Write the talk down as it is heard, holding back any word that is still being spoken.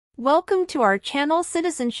Welcome to our channel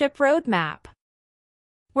Citizenship Roadmap,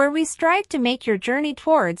 where we strive to make your journey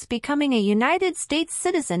towards becoming a United States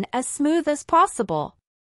citizen as smooth as possible.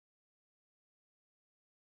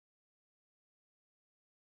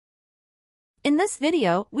 In this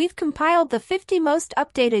video, we've compiled the 50 most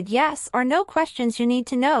updated yes or no questions you need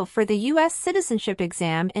to know for the U.S. citizenship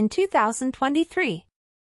exam in 2023.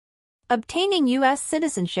 Obtaining U.S.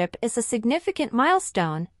 citizenship is a significant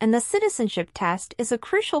milestone, and the citizenship test is a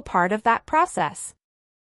crucial part of that process.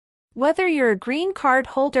 Whether you're a green card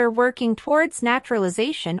holder working towards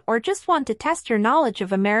naturalization or just want to test your knowledge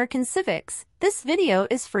of American civics, this video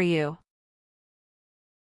is for you.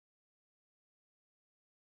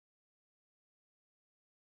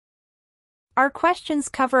 Our questions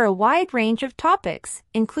cover a wide range of topics,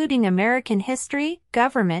 including American history,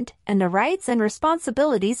 government, and the rights and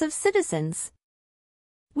responsibilities of citizens.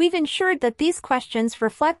 We've ensured that these questions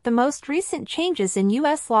reflect the most recent changes in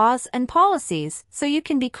U.S. laws and policies, so you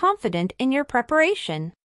can be confident in your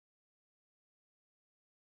preparation.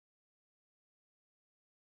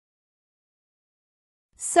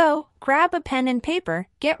 So, grab a pen and paper,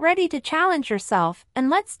 get ready to challenge yourself, and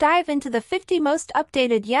let's dive into the 50 most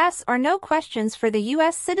updated yes or no questions for the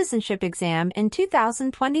U.S. citizenship exam in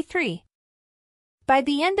 2023. By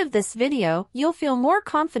the end of this video, you'll feel more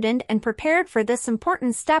confident and prepared for this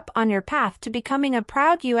important step on your path to becoming a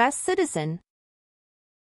proud U.S. citizen.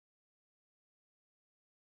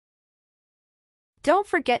 Don't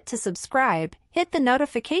forget to subscribe, hit the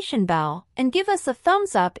notification bell, and give us a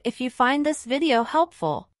thumbs up if you find this video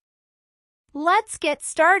helpful. Let's get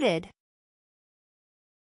started.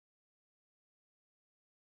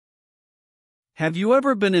 Have you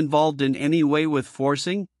ever been involved in any way with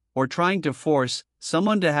forcing, or trying to force,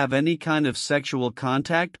 someone to have any kind of sexual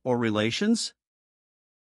contact or relations?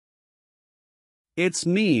 It's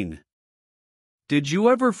mean. Did you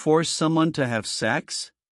ever force someone to have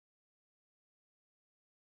sex?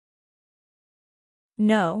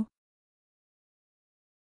 No.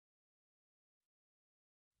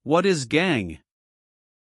 What is gang?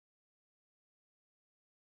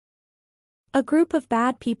 A group of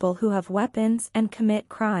bad people who have weapons and commit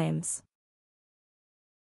crimes.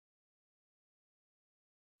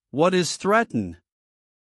 What is threaten?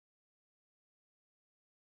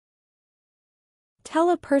 Tell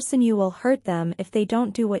a person you will hurt them if they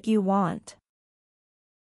don't do what you want.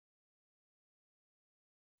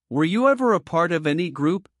 Were you ever a part of any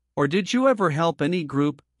group, or did you ever help any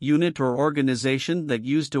group, unit or organization that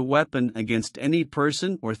used a weapon against any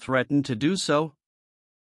person or threatened to do so?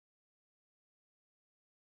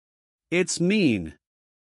 It's mean.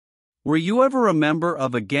 Were you ever a member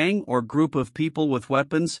of a gang or group of people with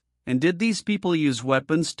weapons, and did these people use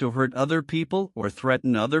weapons to hurt other people or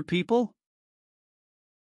threaten other people?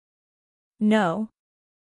 No.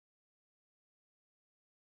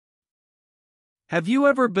 Have you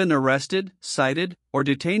ever been arrested, cited, or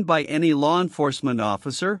detained by any law enforcement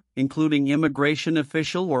officer, including immigration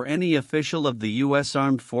official or any official of the U.S.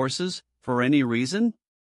 Armed Forces, for any reason?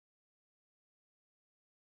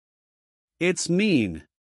 It's mean.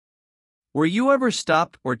 Were you ever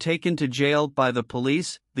stopped or taken to jail by the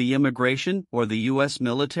police, the immigration, or the U.S.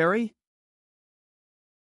 military?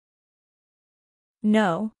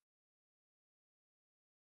 No.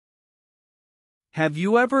 Have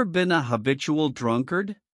you ever been a habitual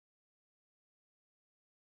drunkard?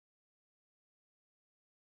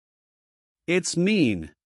 It's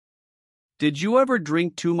mean. Did you ever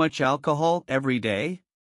drink too much alcohol every day?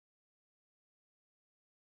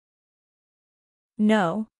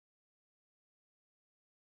 No.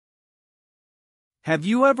 Have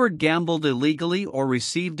you ever gambled illegally or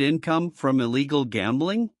received income from illegal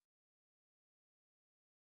gambling?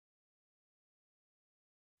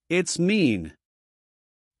 It's mean.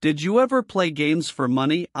 Did you ever play games for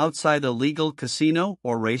money outside a legal casino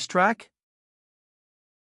or racetrack?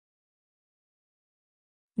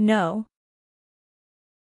 No.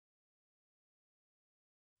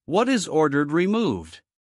 What is ordered removed?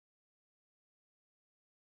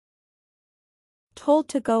 Told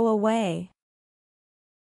to go away.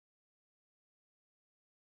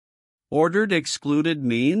 Ordered excluded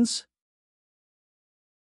means?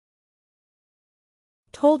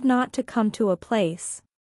 Told not to come to a place.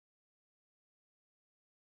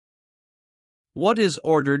 What is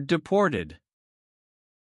ordered deported?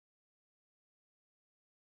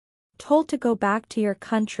 Told to go back to your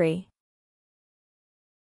country.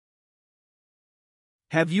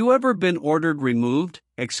 Have you ever been ordered removed,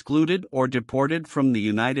 excluded, or deported from the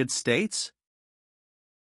United States?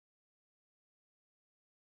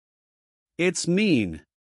 It's mean.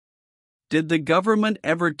 Did the government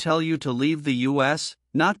ever tell you to leave the U.S.,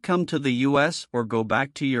 not come to the US or go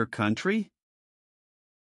back to your country?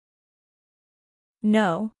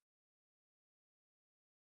 No.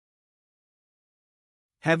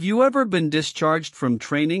 Have you ever been discharged from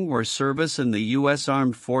training or service in the U.S.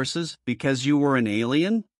 Armed Forces because you were an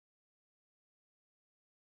alien?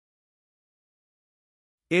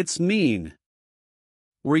 It's mean.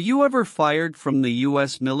 Were you ever fired from the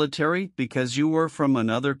U.S. military because you were from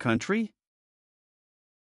another country?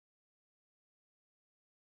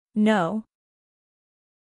 No.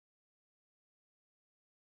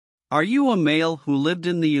 Are you a male who lived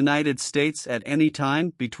in the United States at any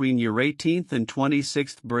time between your 18th and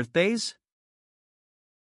 26th birthdays?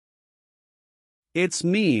 It's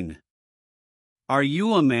mean. Are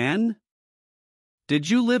you a man? Did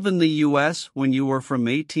you live in the U.S. when you were from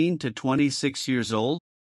 18 to 26 years old?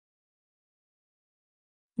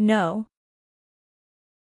 No.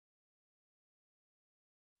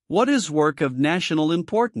 What is work of national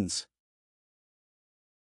importance?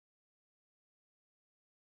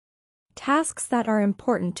 Tasks that are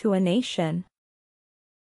important to a nation.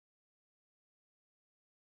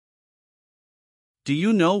 Do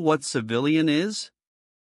you know what civilian is?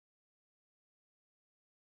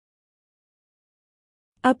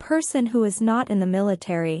 A person who is not in the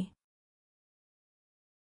military.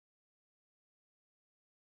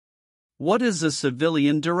 What is a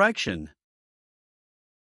civilian direction?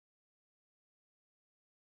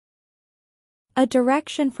 A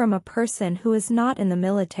direction from a person who is not in the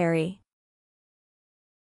military.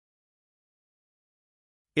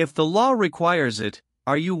 If the law requires it,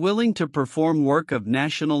 are you willing to perform work of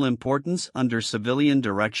national importance under civilian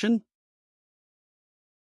direction?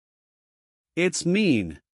 It's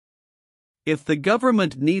mean. If the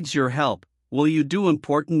government needs your help, will you do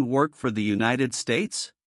important work for the United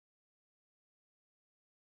States?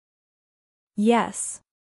 Yes.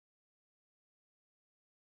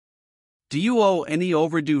 Do you owe any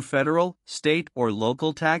overdue federal, state, or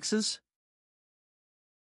local taxes?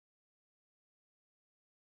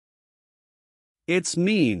 It's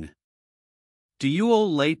mean. Do you owe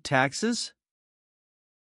late taxes?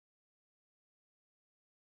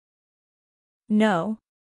 No.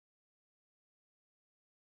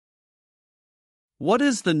 What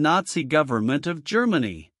is the Nazi government of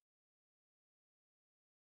Germany?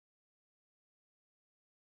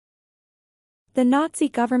 The Nazi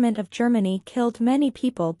government of Germany killed many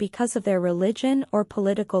people because of their religion or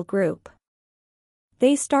political group.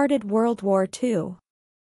 They started World War II.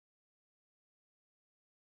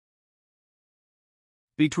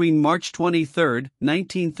 Between March 23,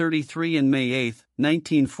 1933 and May 8,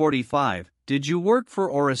 1945, did you work for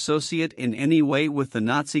or associate in any way with the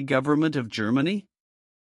Nazi government of Germany?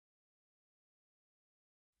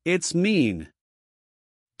 It's mean.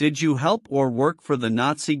 Did you help or work for the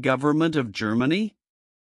Nazi government of Germany?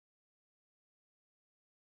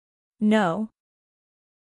 No.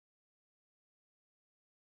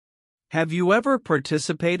 Have you ever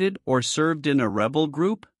participated or served in a rebel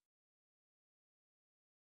group?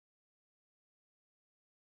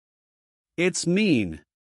 It's mean.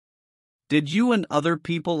 Did you and other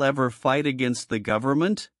people ever fight against the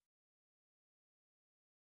government?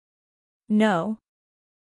 No.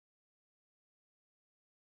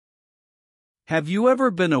 Have you ever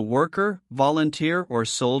been a worker, volunteer, or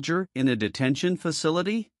soldier in a detention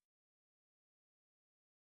facility?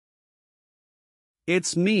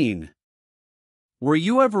 It's mean. Were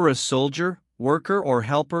you ever a soldier, worker, or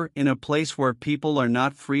helper in a place where people are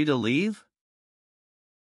not free to leave?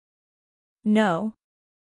 No.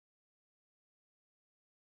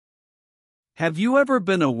 Have you ever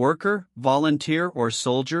been a worker, volunteer, or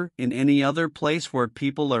soldier in any other place where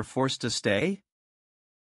people are forced to stay?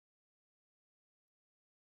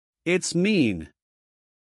 It's mean.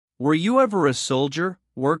 Were you ever a soldier,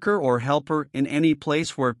 worker, or helper in any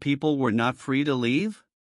place where people were not free to leave?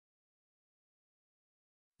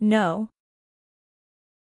 No.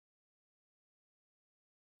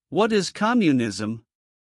 What is communism?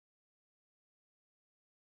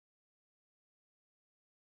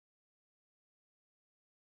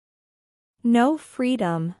 No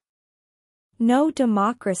freedom. No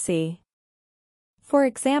democracy. For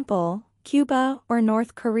example, Cuba or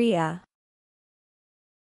North Korea.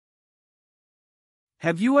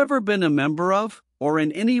 Have you ever been a member of, or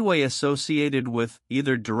in any way associated with,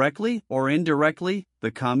 either directly or indirectly,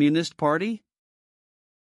 the Communist Party?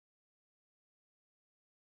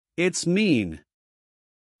 It's mean.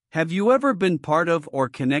 Have you ever been part of or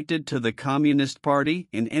connected to the Communist Party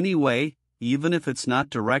in any way, even if it's not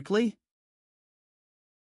directly?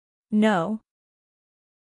 No.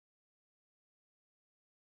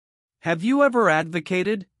 Have you ever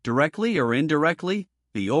advocated, directly or indirectly,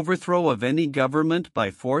 the overthrow of any government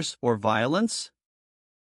by force or violence?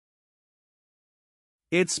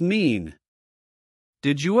 It's mean.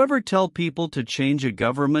 Did you ever tell people to change a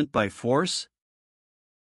government by force?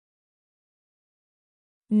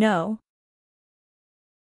 No.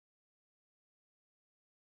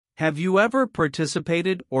 Have you ever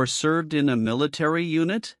participated or served in a military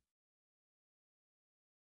unit?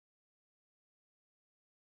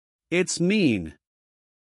 It's mean.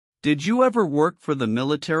 Did you ever work for the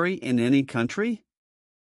military in any country?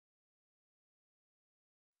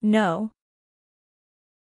 No.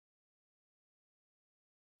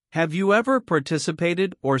 Have you ever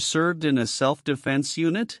participated or served in a self-defense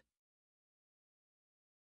unit?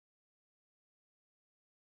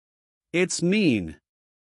 It's mean.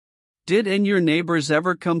 Did and your neighbors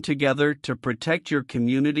ever come together to protect your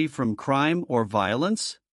community from crime or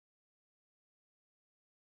violence?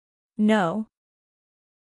 No.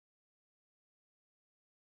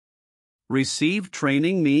 Receive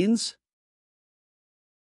training means?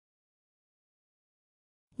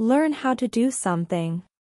 Learn how to do something.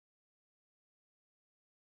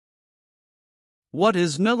 What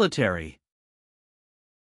is military?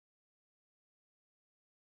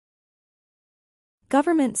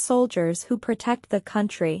 Government soldiers who protect the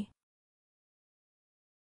country.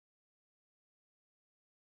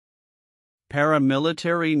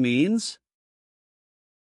 Paramilitary means?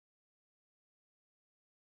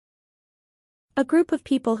 A group of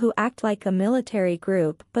people who act like a military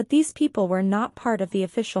group, but these people were not part of the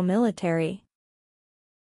official military.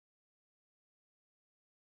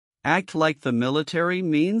 Act like the military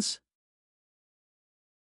means?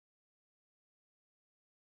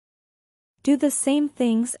 Do the same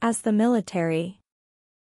things as the military.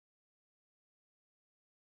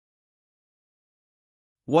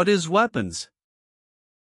 What is weapons?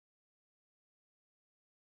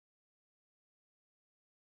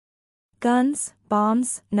 Guns,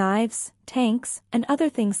 bombs, knives, tanks, and other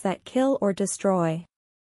things that kill or destroy.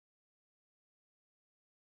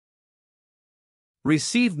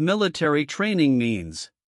 Receive military training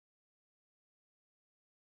means?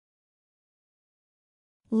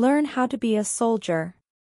 Learn how to be a soldier.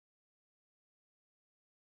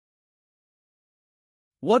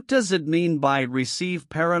 What does it mean by receive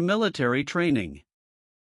paramilitary training?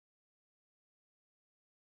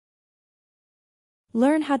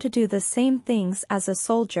 Learn how to do the same things as a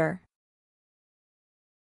soldier.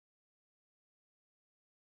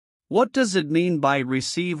 What does it mean by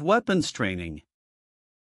receive weapons training?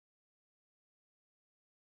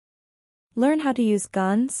 Learn how to use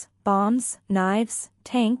guns, bombs, knives,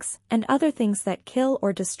 tanks, and other things that kill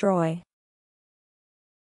or destroy.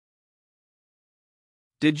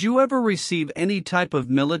 Did you ever receive any type of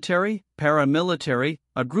military, paramilitary,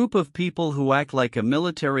 a group of people who act like a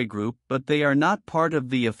military group but they are not part of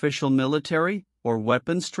the official military, or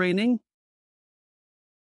weapons training?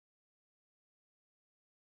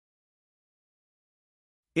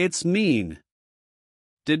 It's mean.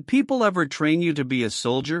 Did people ever train you to be a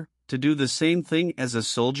soldier, to do the same thing as a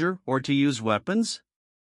soldier, or to use weapons?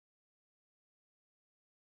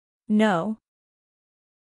 No.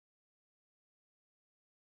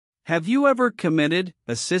 Have you ever committed,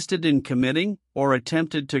 assisted in committing, or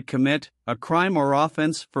attempted to commit a crime or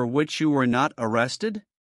offense for which you were not arrested?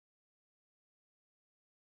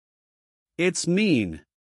 It's mean.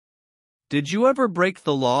 Did you ever break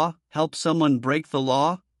the law, help someone break the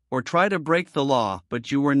law, or try to break the law but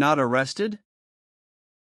you were not arrested?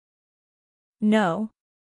 No.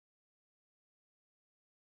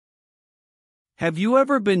 Have you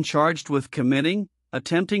ever been charged with committing,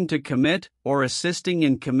 attempting to commit, or assisting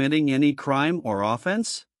in committing any crime or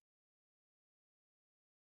offense?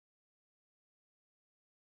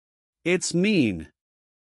 It's mean.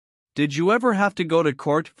 Did you ever have to go to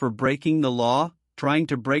court for breaking the law, trying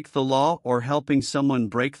to break the law, or helping someone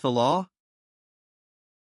break the law?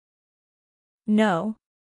 No.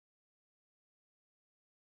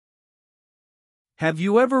 Have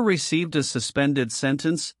you ever received a suspended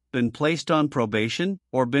sentence, been placed on probation,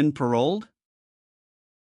 or been paroled?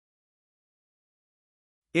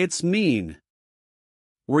 It's mean.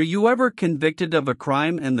 Were you ever convicted of a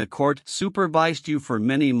crime and the court supervised you for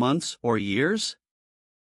many months or years?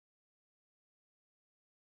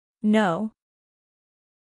 No.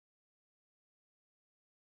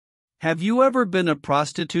 Have you ever been a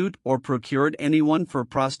prostitute or procured anyone for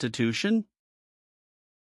prostitution?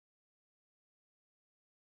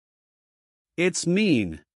 It's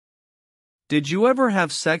mean. Did you ever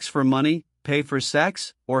have sex for money, pay for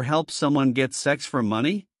sex, or help someone get sex for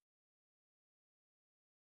money?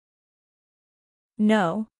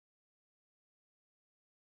 No.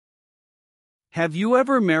 Have you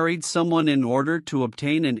ever married someone in order to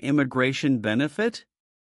obtain an immigration benefit?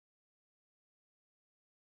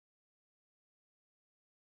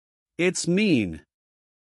 It's mean.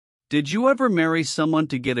 Did you ever marry someone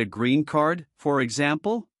to get a green card, for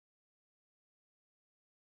example?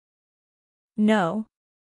 No.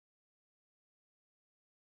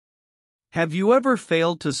 Have you ever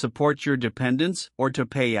failed to support your dependents or to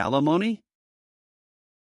pay alimony?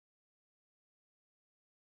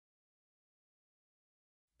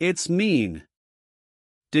 It's mean.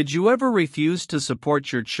 Did you ever refuse to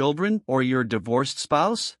support your children or your divorced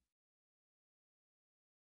spouse?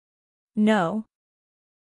 No.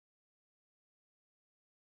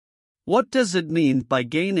 What does it mean by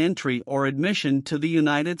gain entry or admission to the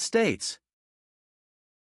United States?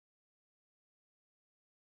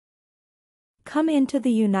 Come into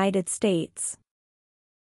the United States.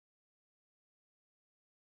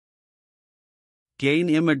 Gain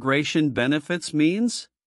immigration benefits means?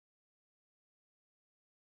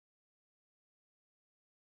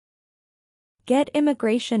 Get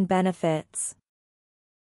immigration benefits.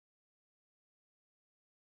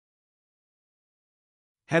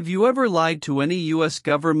 Have you ever lied to any U.S.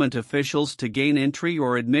 government officials to gain entry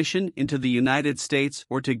or admission into the United States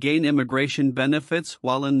or to gain immigration benefits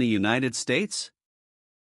while in the United States?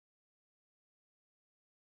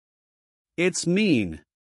 It's mean.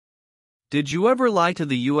 Did you ever lie to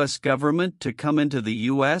the U.S. government to come into the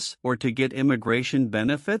U.S. or to get immigration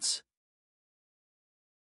benefits?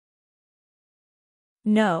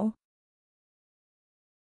 No.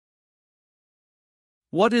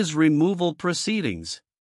 What is removal proceedings?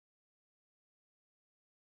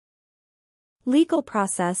 Legal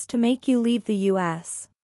process to make you leave the U.S.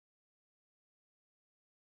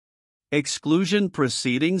 Exclusion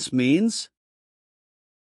proceedings means?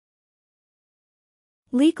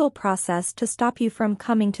 Legal process to stop you from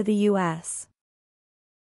coming to the U.S.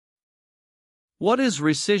 What is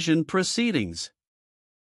rescission proceedings?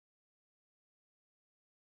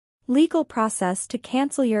 Legal process to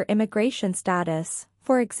cancel your immigration status,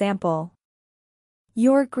 for example,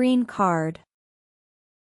 your green card.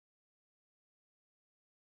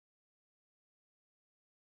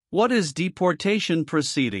 What is deportation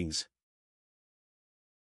proceedings?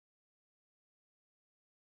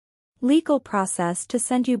 Legal process to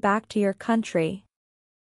send you back to your country.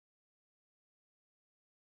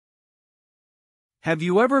 Have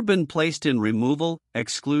you ever been placed in removal,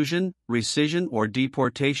 exclusion, rescission, or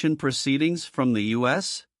deportation proceedings from the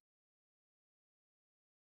U.S.?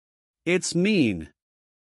 It's mean.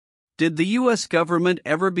 Did the U.S. government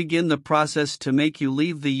ever begin the process to make you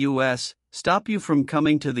leave the U.S., stop you from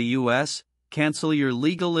coming to the U.S., cancel your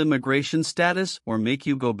legal immigration status, or make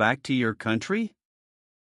you go back to your country?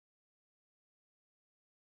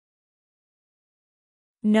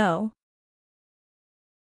 No.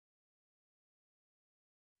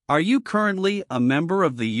 Are you currently a member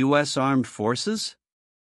of the U.S. Armed Forces?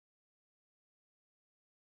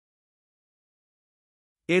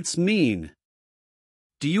 It's mean.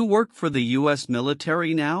 Do you work for the U.S.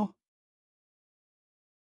 military now?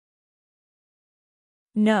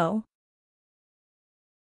 No.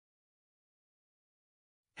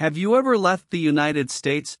 Have you ever left the United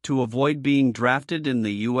States to avoid being drafted in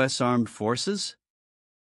the U.S. Armed Forces?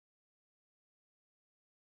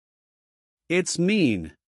 It's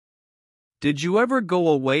mean. Did you ever go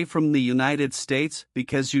away from the United States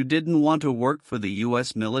because you didn't want to work for the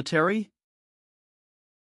U.S. military?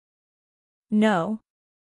 No.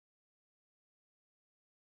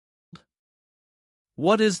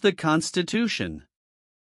 What is the Constitution?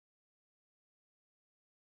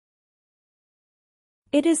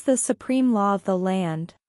 It is the supreme law of the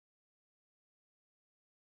land.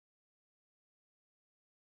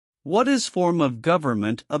 What is form of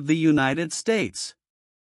government of the United States?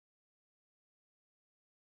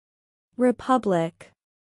 Republic.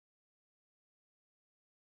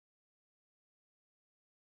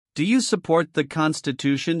 Do you support the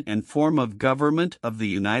Constitution and form of government of the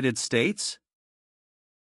United States?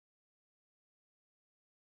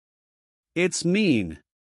 It's mean.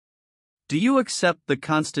 Do you accept the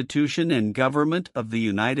Constitution and government of the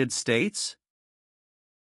United States?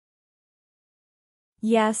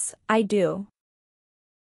 Yes, I do.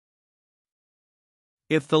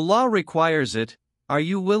 If the law requires it, are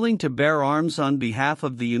you willing to bear arms on behalf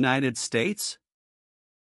of the United States?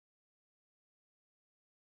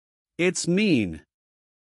 It's mean.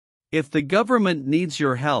 If the government needs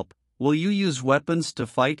your help, will you use weapons to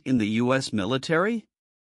fight in the U.S. military?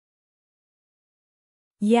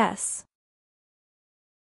 Yes.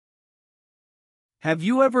 Have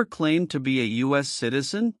you ever claimed to be a U.S.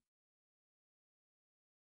 citizen?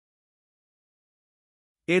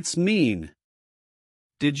 It's mean.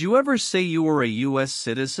 Did you ever say you were a U.S.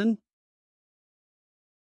 citizen?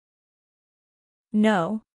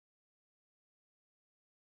 No.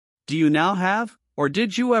 Do you now have, or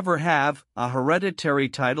did you ever have, a hereditary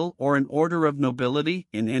title or an order of nobility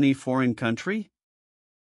in any foreign country?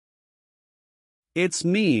 It's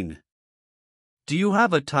mean. Do you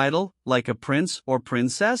have a title, like a prince or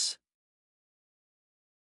princess?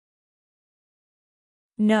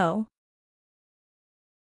 No.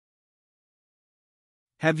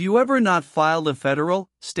 Have you ever not filed a federal,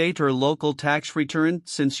 state or local tax return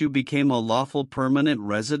since you became a lawful permanent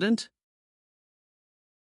resident?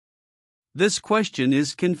 This question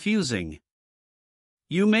is confusing.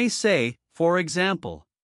 You may say, for example,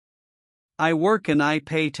 I work and I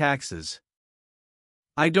pay taxes.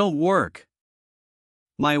 I don't work.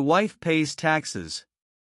 My wife pays taxes.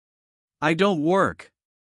 I don't work.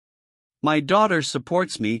 My daughter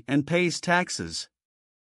supports me and pays taxes.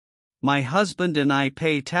 My husband and I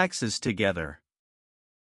pay taxes together.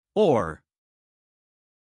 Or,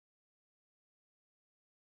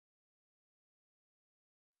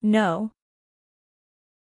 No.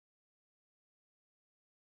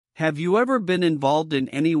 have you ever been involved in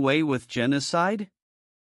any way with genocide?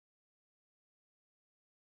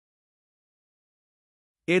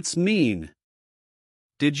 It's mean.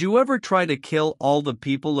 Did you ever try to kill all the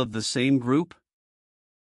people of the same group?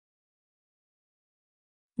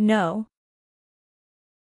 No.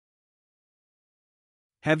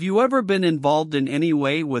 Have you ever been involved in any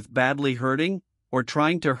way with badly hurting, or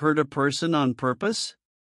trying to hurt a person on purpose?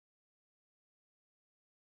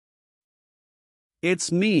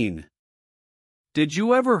 It's mean. Did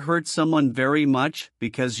you ever hurt someone very much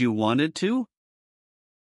because you wanted to?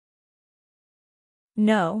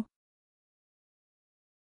 No.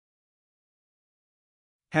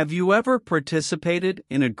 Have you ever participated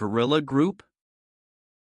in a guerrilla group?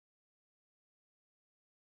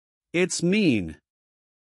 It's mean.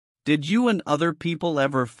 Did you and other people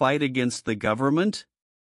ever fight against the government?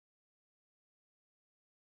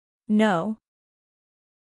 No.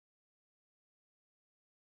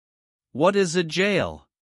 What is a jail?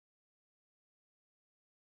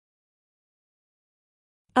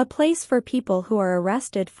 A place for people who are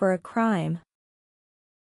arrested for a crime.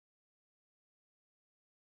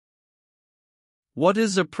 What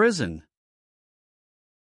is a prison?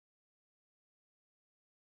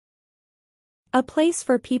 A place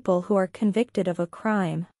for people who are convicted of a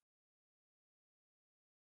crime.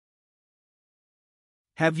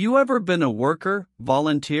 Have you ever been a worker,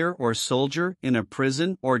 volunteer, or soldier in a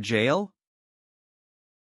prison or jail?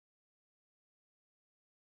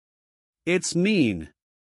 It's mean.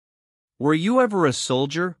 Were you ever a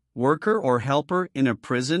soldier, worker, or helper in a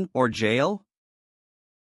prison or jail?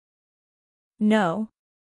 No.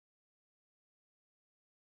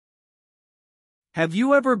 Have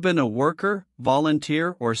you ever been a worker,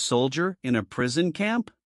 volunteer, or soldier in a prison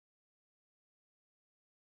camp?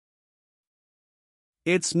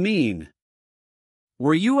 It's mean.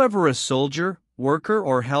 Were you ever a soldier, worker,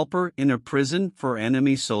 or helper in a prison for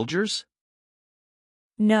enemy soldiers?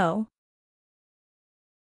 No.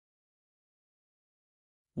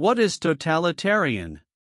 What is totalitarian?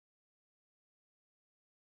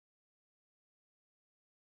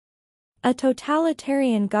 A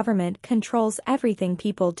totalitarian government controls everything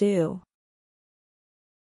people do.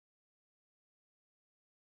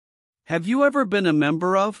 Have you ever been a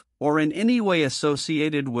member of, or in any way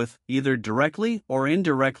associated with, either directly or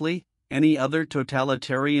indirectly, any other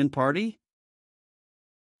totalitarian party?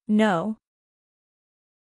 No.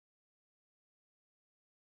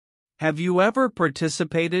 Have you ever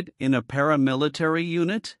participated in a paramilitary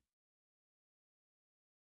unit?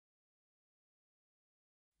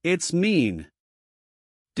 It's mean.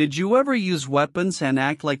 Did you ever use weapons and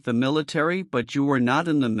act like the military but you were not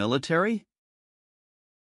in the military?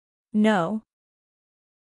 No.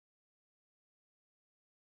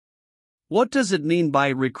 What does it mean by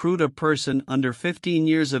recruit a person under 15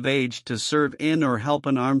 years of age to serve in or help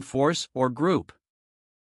an armed force or group?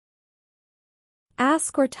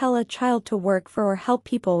 Ask or tell a child to work for or help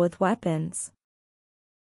people with weapons.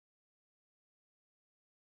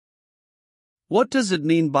 What does it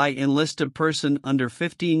mean by enlist a person under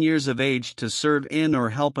 15 years of age to serve in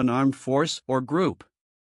or help an armed force or group?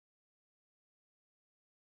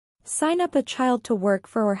 Sign up a child to work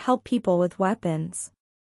for or help people with weapons.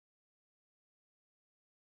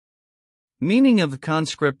 Meaning of the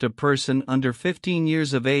conscript: a person under 15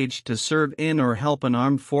 years of age to serve in or help an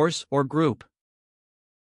armed force or group.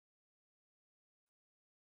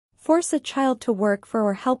 Force a child to work for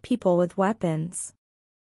or help people with weapons.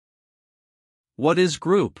 What is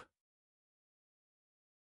group?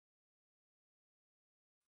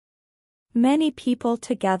 Many people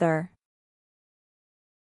together.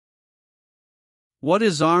 What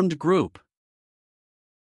is armed group?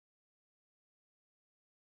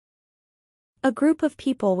 A group of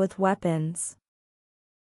people with weapons.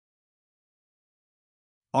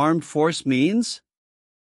 Armed force means?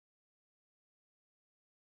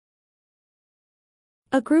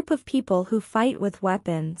 A group of people who fight with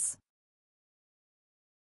weapons.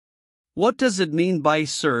 What does it mean by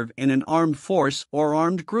serve in an armed force or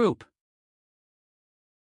armed group?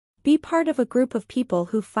 Be part of a group of people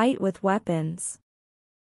who fight with weapons.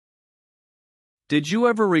 Did you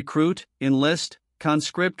ever recruit, enlist,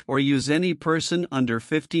 conscript, or use any person under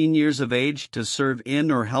 15 years of age to serve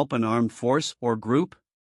in or help an armed force or group?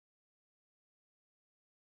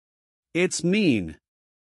 It's mean.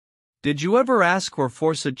 Did you ever ask or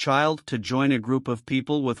force a child to join a group of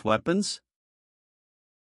people with weapons?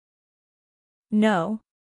 No.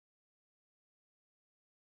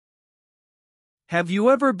 Have you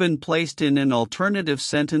ever been placed in an alternative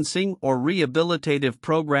sentencing or rehabilitative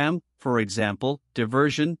program, for example,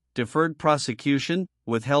 diversion, deferred prosecution,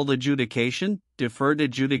 withheld adjudication, deferred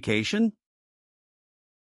adjudication?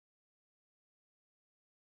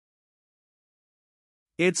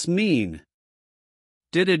 It's mean.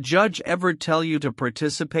 Did a judge ever tell you to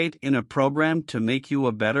participate in a program to make you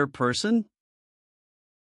a better person?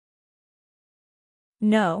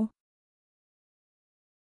 No.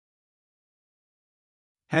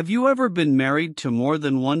 Have you ever been married to more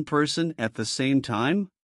than one person at the same time?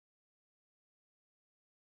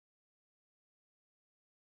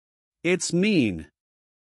 It's mean.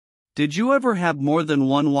 Did you ever have more than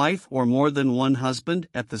one wife or more than one husband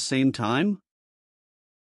at the same time?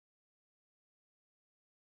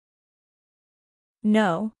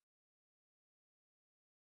 No.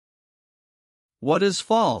 What is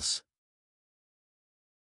false?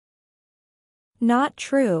 Not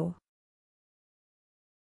true.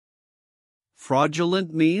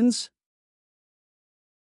 Fraudulent means?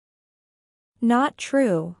 Not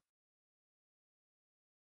true.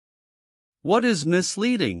 What is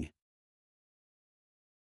misleading?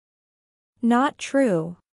 Not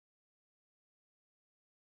true.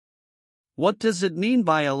 What does it mean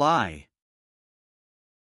by a lie?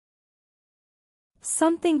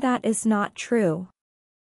 Something that is not true.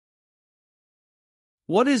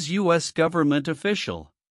 What is U.S. government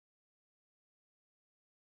official?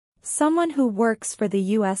 Someone who works for the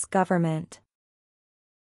U.S. government.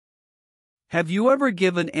 Have you ever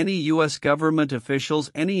given any U.S. government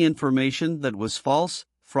officials any information that was false,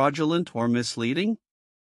 fraudulent, or misleading?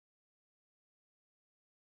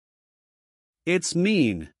 It's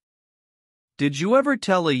mean. Did you ever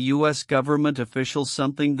tell a U.S. government official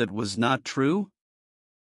something that was not true?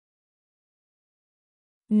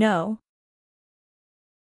 No.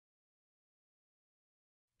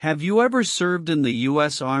 Have you ever served in the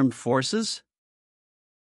U.S. Armed Forces?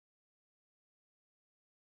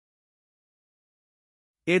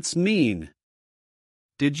 It's mean.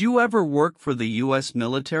 Did you ever work for the U.S.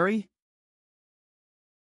 military?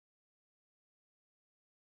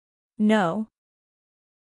 No.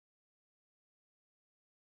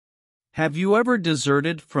 Have you ever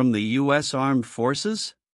deserted from the U.S. Armed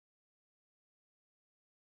Forces?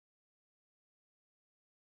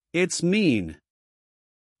 It's mean.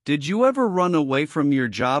 Did you ever run away from your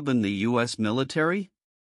job in the U.S. military?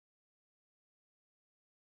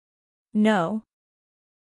 No.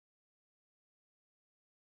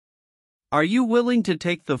 Are you willing to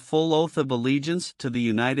take the full oath of allegiance to the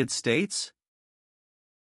United States?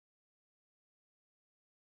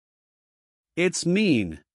 It's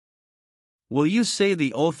mean. Will you say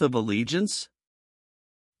the oath of allegiance?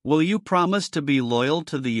 Will you promise to be loyal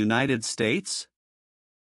to the United States?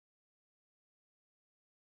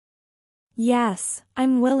 Yes,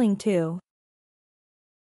 I'm willing to.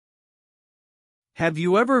 Have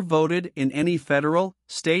you ever voted in any federal,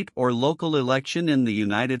 state, or local election in the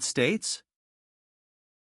United States?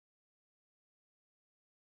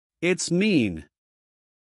 It's mean.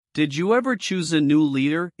 Did you ever choose a new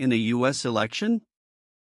leader in a U.S. election?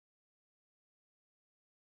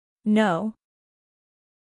 No.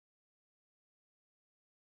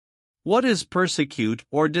 What is persecute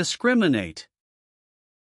or discriminate?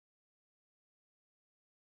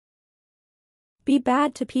 Be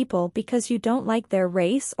bad to people because you don't like their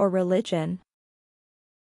race or religion.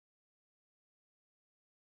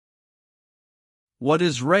 What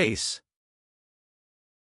is race?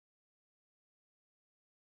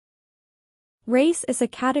 Race is a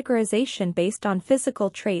categorization based on physical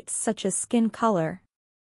traits such as skin color.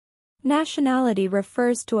 Nationality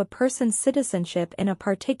refers to a person's citizenship in a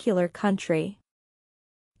particular country.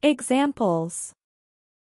 Examples: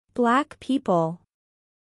 Black people,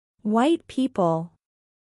 white people,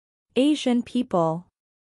 Asian people.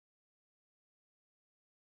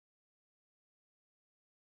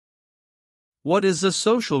 What is a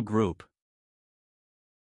social group?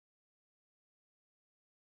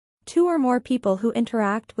 Two or more people who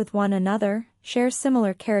interact with one another, share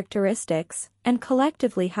similar characteristics, and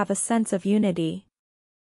collectively have a sense of unity.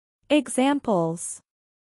 Examples: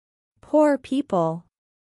 poor people,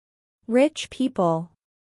 rich people,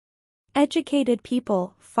 educated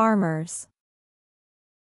people, farmers.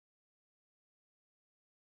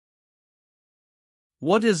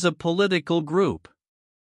 What is a political group?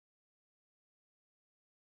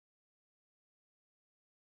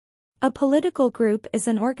 A political group is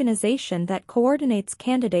an organization that coordinates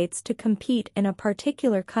candidates to compete in a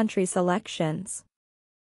particular country's elections.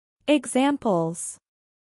 Examples: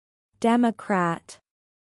 Democrat,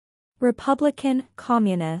 Republican,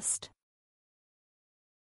 Communist.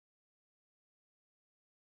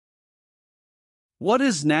 What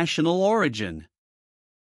is national origin?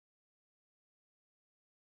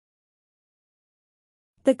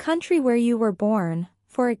 The country where you were born,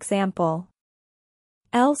 for example,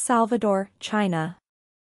 El Salvador, China,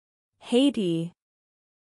 Haiti.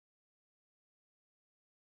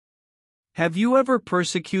 Have you ever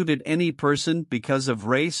persecuted any person because of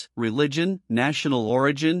race, religion, national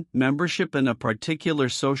origin, membership in a particular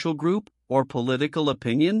social group, or political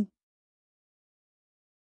opinion?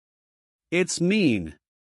 It's mean.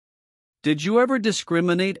 Did you ever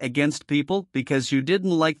discriminate against people because you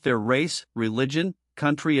didn't like their race, religion,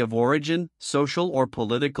 country of origin, social or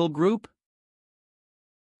political group?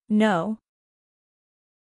 No.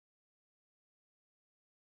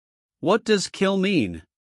 What does kill mean?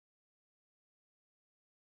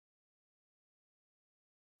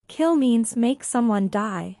 Kill means make someone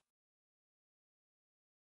die.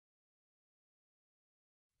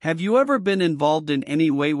 Have you ever been involved in any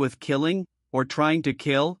way with killing, or trying to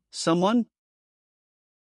kill, someone?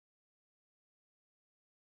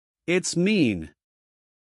 It's mean.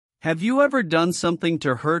 Have you ever done something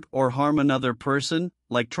to hurt or harm another person,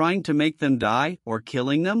 like trying to make them die or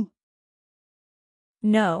killing them?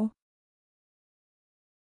 No.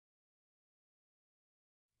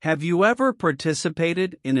 Have you ever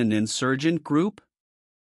participated in an insurgent group?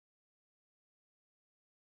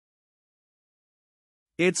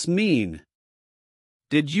 It's mean.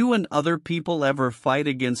 Did you and other people ever fight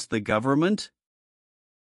against the government?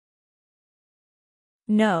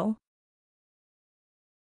 No.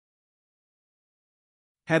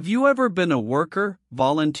 Have you ever been a worker,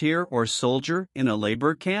 volunteer, or soldier in a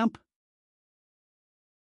labor camp?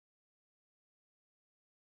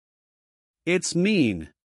 It's mean.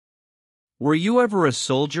 Were you ever a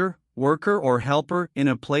soldier, worker, or helper in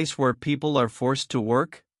a place where people are forced to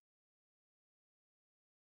work?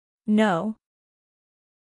 No.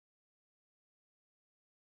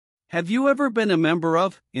 Have you ever been a member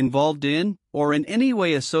of, involved in, or in any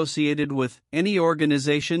way associated with any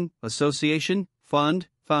organization, association, fund,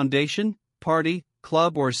 foundation, party,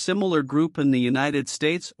 club, or similar group in the United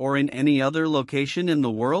States or in any other location in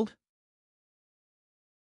the world?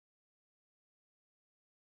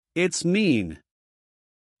 It's mean.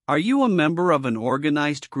 Are you a member of an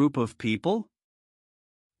organized group of people?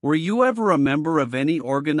 Were you ever a member of any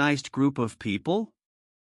organized group of people?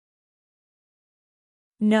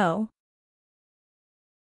 No.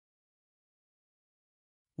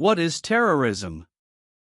 What is terrorism?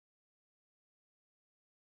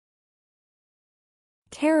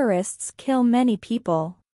 Terrorists kill many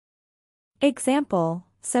people. Example,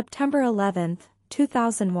 September 11,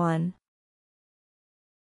 2001.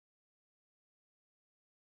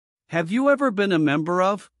 Have you ever been a member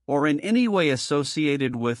of, or in any way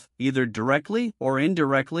associated with, either directly or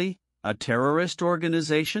indirectly, a terrorist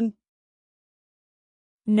organization?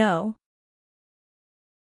 No.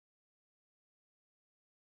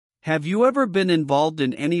 Have you ever been involved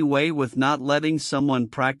in any way with not letting someone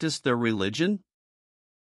practice their religion?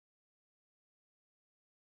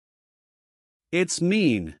 It's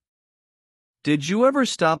mean. Did you ever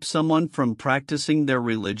stop someone from practicing their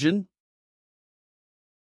religion?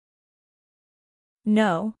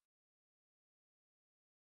 No.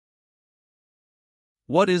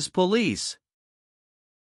 What is police?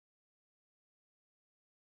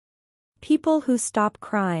 People who stop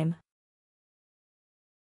crime.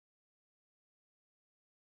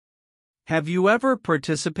 Have you ever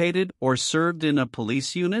participated or served in a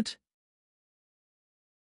police unit?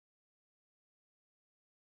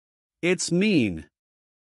 It's mean.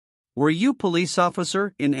 Were you police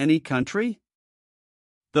officer in any country?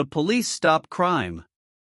 The police stop crime.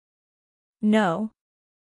 No.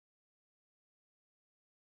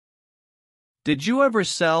 Did you ever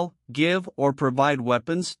sell, give, or provide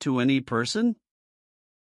weapons to any person?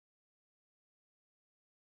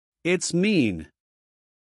 It's mean.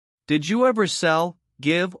 Did you ever sell,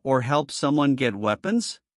 give, or help someone get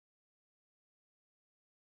weapons?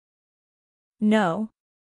 No.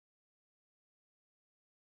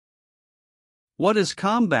 What is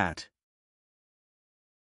combat?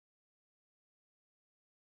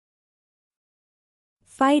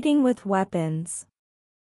 Fighting with weapons.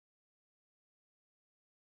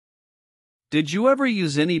 Did you ever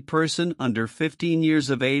use any person under 15 years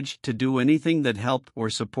of age to do anything that helped or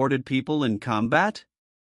supported people in combat?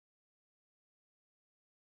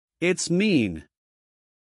 It's mean.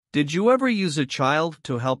 Did you ever use a child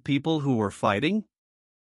to help people who were fighting?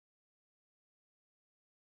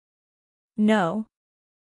 No.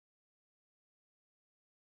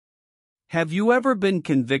 Have you ever been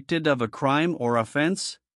convicted of a crime or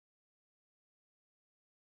offense?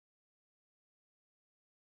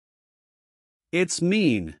 It's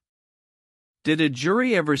mean. Did a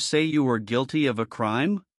jury ever say you were guilty of a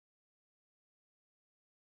crime?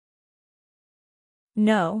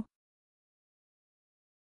 No.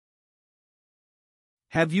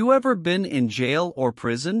 Have you ever been in jail or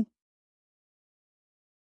prison?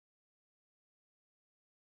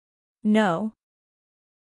 No.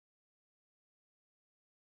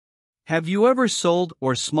 Have you ever sold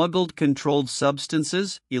or smuggled controlled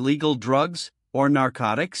substances, illegal drugs, or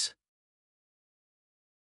narcotics?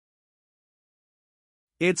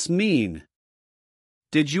 It's mean.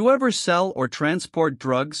 Did you ever sell or transport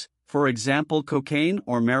drugs, for example cocaine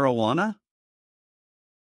or marijuana?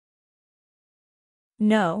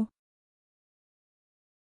 No.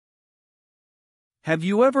 Have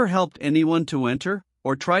you ever helped anyone to enter,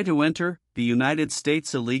 or try to enter, the United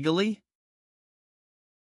States illegally?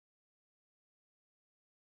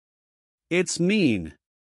 It's mean.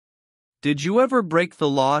 Did you ever break the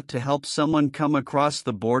law to help someone come across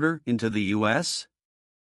the border into the U.S.?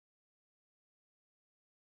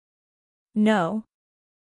 No.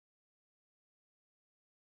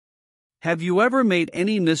 Have you ever made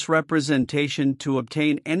any misrepresentation to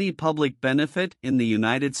obtain any public benefit in the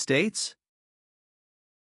United States?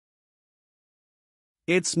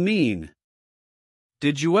 It's mean.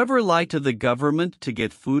 Did you ever lie to the government to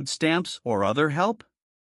get food stamps or other help?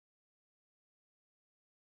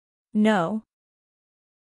 No.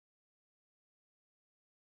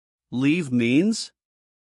 Leave means?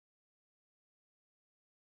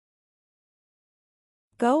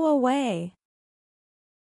 Go away.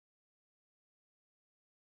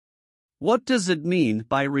 What does it mean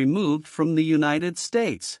by removed from the United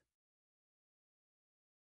States?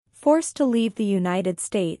 Forced to leave the United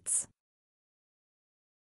States.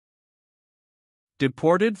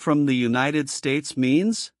 Deported from the United States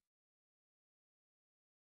means?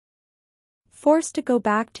 Forced to go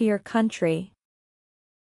back to your country.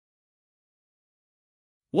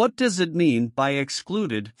 What does it mean by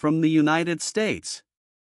excluded from the United States?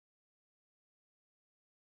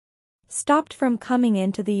 Stopped from coming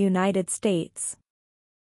into the United States.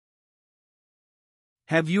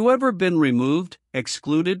 Have you ever been removed,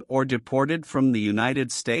 excluded, or deported from the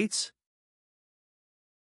United States?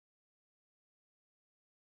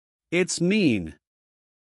 It's mean.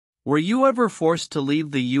 Were you ever forced to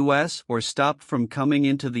leave the U.S. or stopped from coming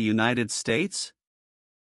into the United States?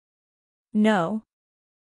 No.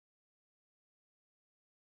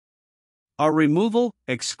 Are removal,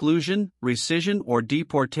 exclusion, rescission, or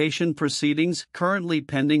deportation proceedings currently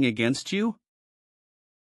pending against you?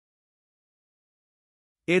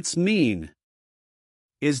 It's mean.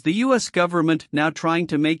 Is the U.S. government now trying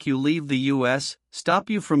to make you leave the U.S., stop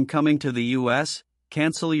you from coming to the U.S.,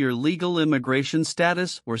 cancel your legal immigration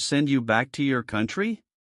status, or send you back to your country?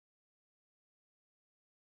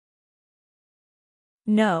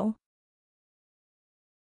 No.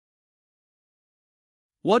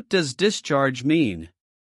 What does discharge mean?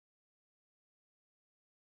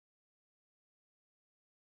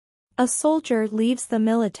 A soldier leaves the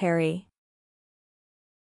military.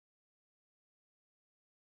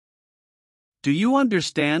 Do you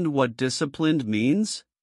understand what disciplined means?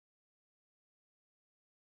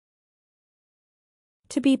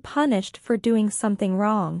 To be punished for doing something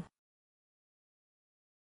wrong.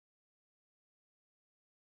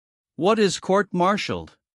 What is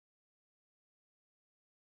court-martialed?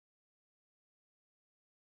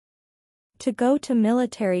 To go to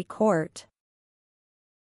military court.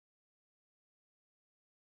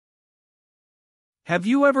 Have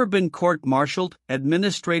you ever been court-martialed,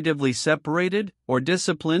 administratively separated, or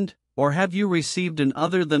disciplined, or have you received an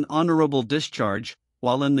other than honorable discharge,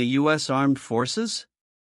 while in the U.S. Armed Forces?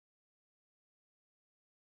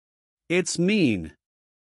 It's mean.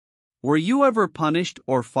 Were you ever punished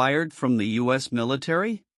or fired from the U.S.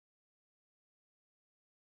 military?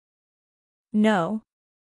 No.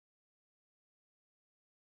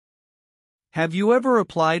 Have you ever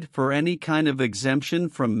applied for any kind of exemption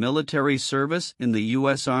from military service in the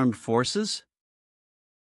U.S. Armed Forces?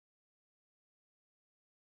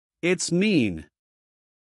 It's mean.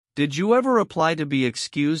 Did you ever apply to be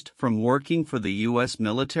excused from working for the U.S.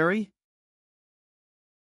 military?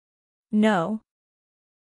 No.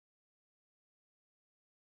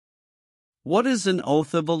 What is an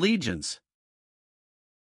oath of allegiance?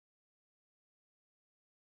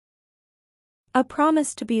 A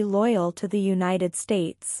promise to be loyal to the United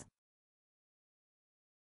States.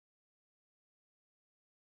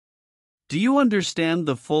 Do you understand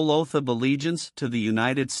the full oath of allegiance to the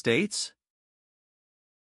United States?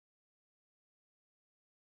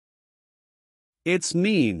 It's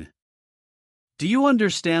mean. Do you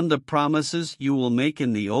understand the promises you will make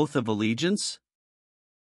in the oath of allegiance?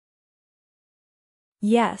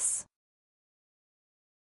 Yes.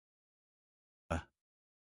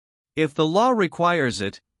 If the law requires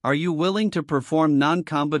it, are you willing to perform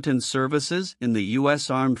non-combatant services in the U.S.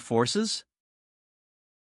 Armed Forces?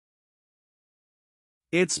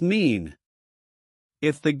 It's mean.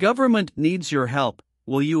 If the government needs your help,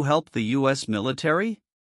 will you help the U.S. military?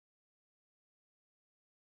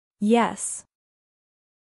 Yes.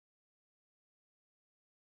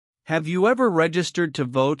 Have you ever registered to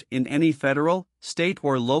vote in any federal, state,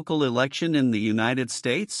 or local election in the United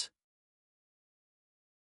States?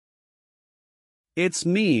 It's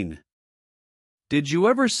mean. Did you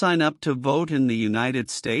ever sign up to vote in the United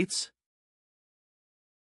States?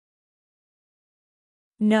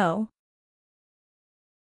 No.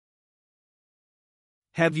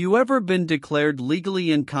 Have you ever been declared legally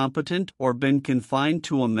incompetent or been confined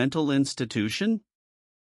to a mental institution?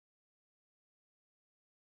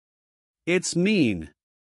 It's mean.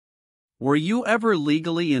 Were you ever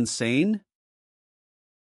legally insane?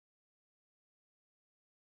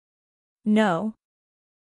 No.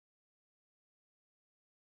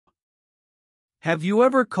 Have you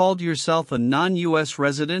ever called yourself a non-U.S.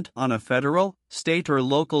 resident on a federal, state, or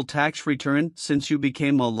local tax return since you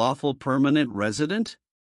became a lawful permanent resident?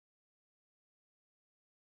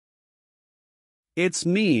 It's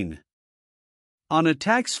mean. On a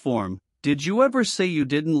tax form, did you ever say you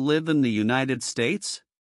didn't live in the United States?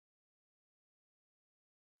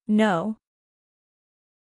 No.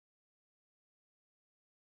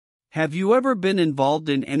 Have you ever been involved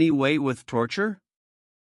in any way with torture?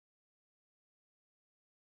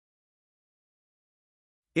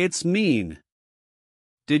 It's mean.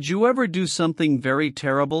 Did you ever do something very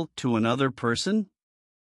terrible to another person?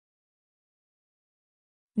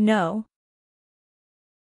 No.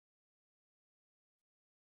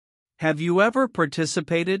 Have you ever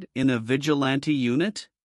participated in a vigilante unit?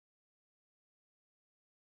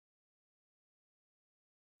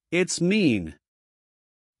 It's mean.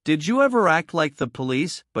 Did you ever act like the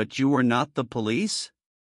police, but you were not the police?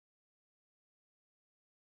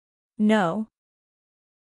 No.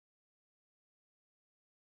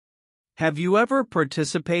 Have you ever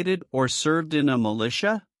participated or served in a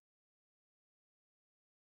militia?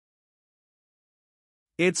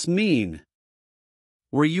 It's mean.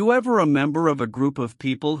 Were you ever a member of a group of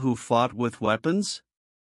people who fought with weapons?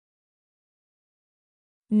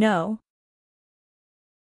 No.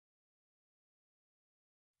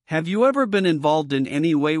 Have you ever been involved in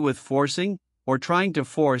any way with forcing, or trying to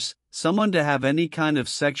force, someone to have any kind of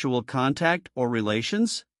sexual contact or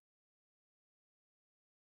relations?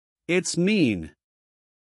 It's mean.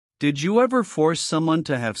 Did you ever force someone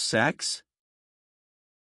to have sex?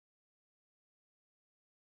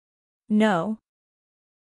 No.